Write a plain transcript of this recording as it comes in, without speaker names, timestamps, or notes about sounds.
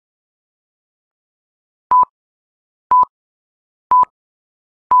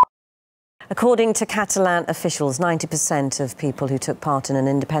According to Catalan officials, 90% of people who took part in an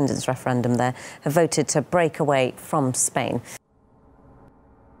independence referendum there have voted to break away from Spain.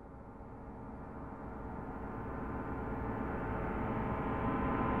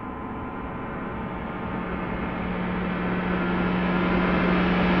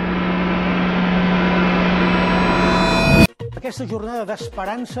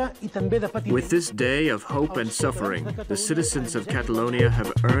 With this day of hope and suffering, the citizens of Catalonia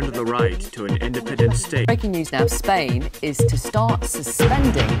have earned the right to an independent state. Breaking news now, Spain is to start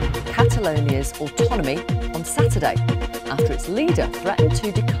suspending Catalonia's autonomy on Saturday after its leader threatened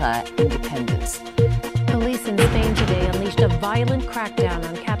to declare independence. Police in Spain today unleashed a violent crackdown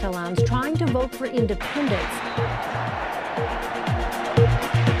on Catalans trying to vote for independence.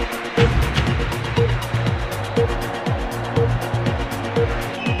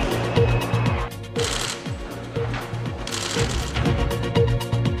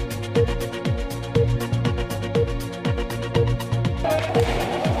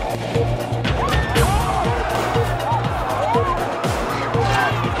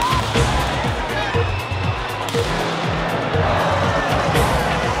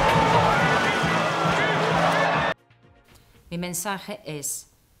 Mi mensaje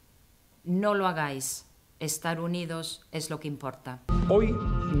es, no lo hagáis, estar unidos es lo que importa. Hoy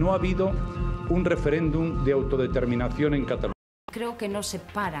no ha habido un referéndum de autodeterminación en Cataluña. Creo que no se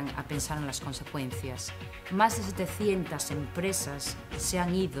paran a pensar en las consecuencias. Más de 700 empresas se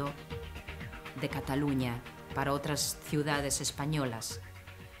han ido de Cataluña para otras ciudades españolas.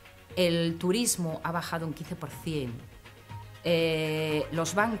 El turismo ha bajado un 15%.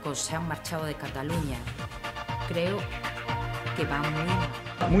 Los bancos se han marchado de Cataluña. Creo que va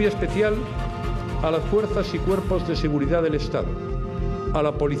muy especial a las fuerzas y cuerpos de seguridad del Estado, a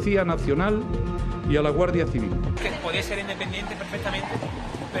la Policía Nacional y a la Guardia Civil. Podéis ser independientes perfectamente,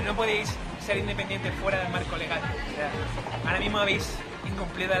 pero no podéis ser independientes fuera del marco legal. O sea, ahora mismo habéis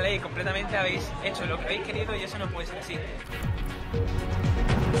incumplido la ley completamente, habéis hecho lo que habéis querido y eso no puede ser así.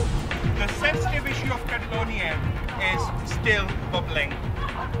 The sensitive issue of Catalonia is still bubbling.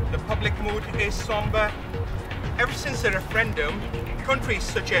 The public mood is somber. Ever since the referendum, countries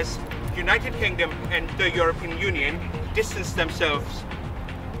such as United Kingdom and the European Union distanced themselves.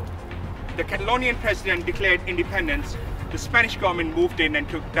 The Catalonian president declared independence. The Spanish government moved in and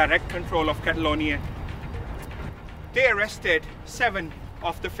took direct control of Catalonia. They arrested 7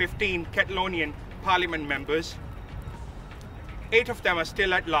 of the 15 Catalonian parliament members. 8 of them are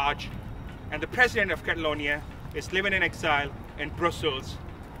still at large, and the president of Catalonia is living in exile in Brussels.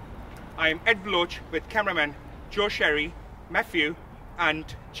 I am Ed Balouch with cameraman Joe Sherry, Matthew and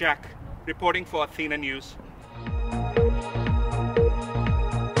Jack, reporting for Athena News.